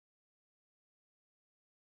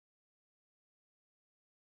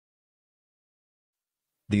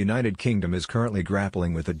The United Kingdom is currently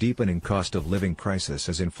grappling with a deepening cost of living crisis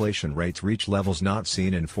as inflation rates reach levels not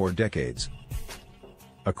seen in 4 decades.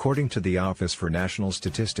 According to the Office for National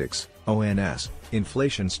Statistics, ONS,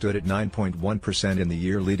 inflation stood at 9.1% in the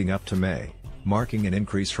year leading up to May, marking an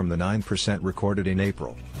increase from the 9% recorded in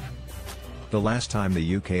April. The last time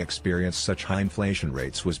the UK experienced such high inflation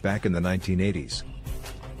rates was back in the 1980s.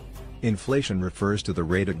 Inflation refers to the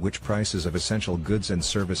rate at which prices of essential goods and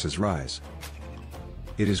services rise.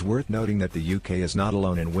 It is worth noting that the UK is not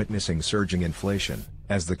alone in witnessing surging inflation,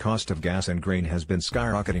 as the cost of gas and grain has been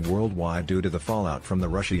skyrocketing worldwide due to the fallout from the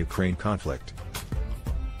Russia-Ukraine conflict.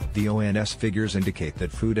 The ONS figures indicate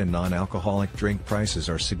that food and non-alcoholic drink prices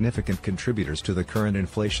are significant contributors to the current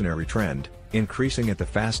inflationary trend, increasing at the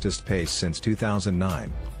fastest pace since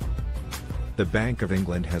 2009. The Bank of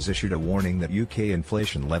England has issued a warning that UK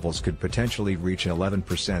inflation levels could potentially reach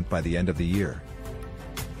 11% by the end of the year.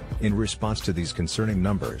 In response to these concerning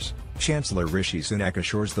numbers, Chancellor Rishi Sunak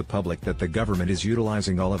assures the public that the government is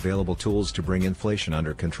utilizing all available tools to bring inflation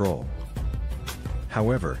under control.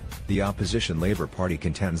 However, the opposition Labour Party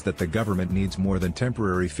contends that the government needs more than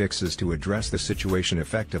temporary fixes to address the situation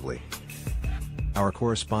effectively. Our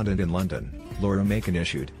correspondent in London, Laura Macon,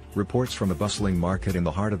 issued reports from a bustling market in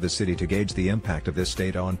the heart of the city to gauge the impact of this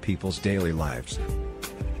state on people's daily lives.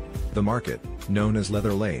 The market, known as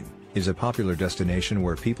Leather Lane, is a popular destination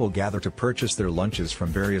where people gather to purchase their lunches from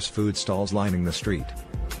various food stalls lining the street.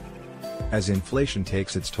 As inflation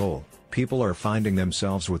takes its toll, people are finding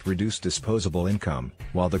themselves with reduced disposable income,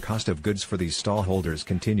 while the cost of goods for these stallholders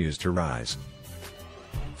continues to rise.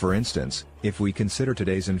 For instance, if we consider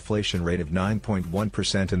today's inflation rate of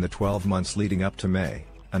 9.1% in the 12 months leading up to May,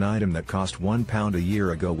 an item that cost £1 a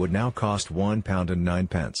year ago would now cost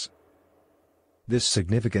 £1.09. This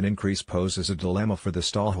significant increase poses a dilemma for the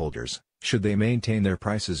stallholders. Should they maintain their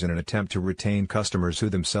prices in an attempt to retain customers who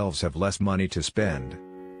themselves have less money to spend?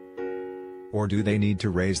 Or do they need to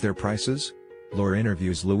raise their prices? Laura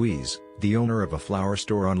interviews Louise, the owner of a flower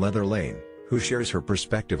store on Leather Lane, who shares her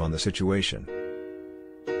perspective on the situation.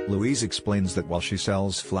 Louise explains that while she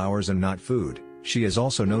sells flowers and not food, she has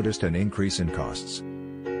also noticed an increase in costs.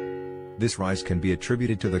 This rise can be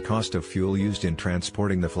attributed to the cost of fuel used in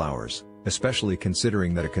transporting the flowers, especially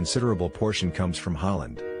considering that a considerable portion comes from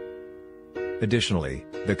Holland. Additionally,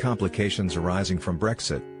 the complications arising from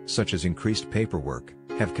Brexit, such as increased paperwork,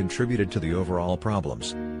 have contributed to the overall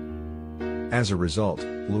problems. As a result,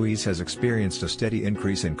 Louise has experienced a steady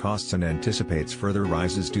increase in costs and anticipates further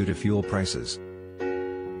rises due to fuel prices.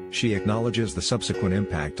 She acknowledges the subsequent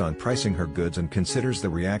impact on pricing her goods and considers the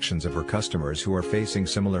reactions of her customers who are facing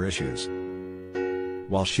similar issues.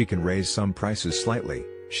 While she can raise some prices slightly,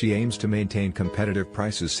 she aims to maintain competitive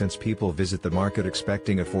prices since people visit the market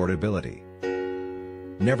expecting affordability.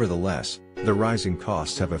 Nevertheless, the rising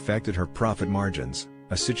costs have affected her profit margins,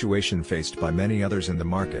 a situation faced by many others in the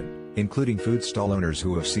market, including food stall owners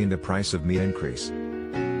who have seen the price of meat increase.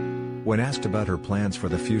 When asked about her plans for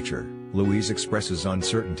the future, Louise expresses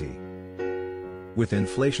uncertainty. With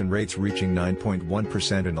inflation rates reaching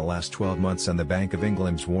 9.1% in the last 12 months and the Bank of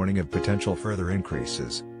England's warning of potential further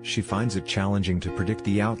increases, she finds it challenging to predict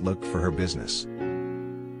the outlook for her business.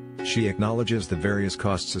 She acknowledges the various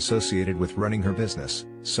costs associated with running her business,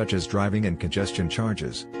 such as driving and congestion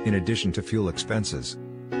charges, in addition to fuel expenses.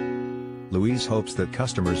 Louise hopes that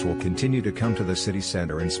customers will continue to come to the city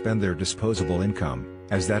center and spend their disposable income,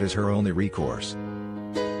 as that is her only recourse.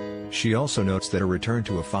 She also notes that a return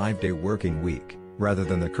to a 5-day working week, rather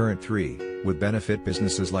than the current 3, would benefit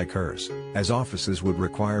businesses like hers, as offices would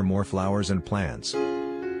require more flowers and plants.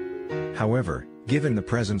 However, given the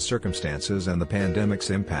present circumstances and the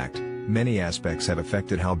pandemic's impact, many aspects have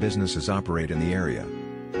affected how businesses operate in the area.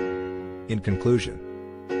 In conclusion,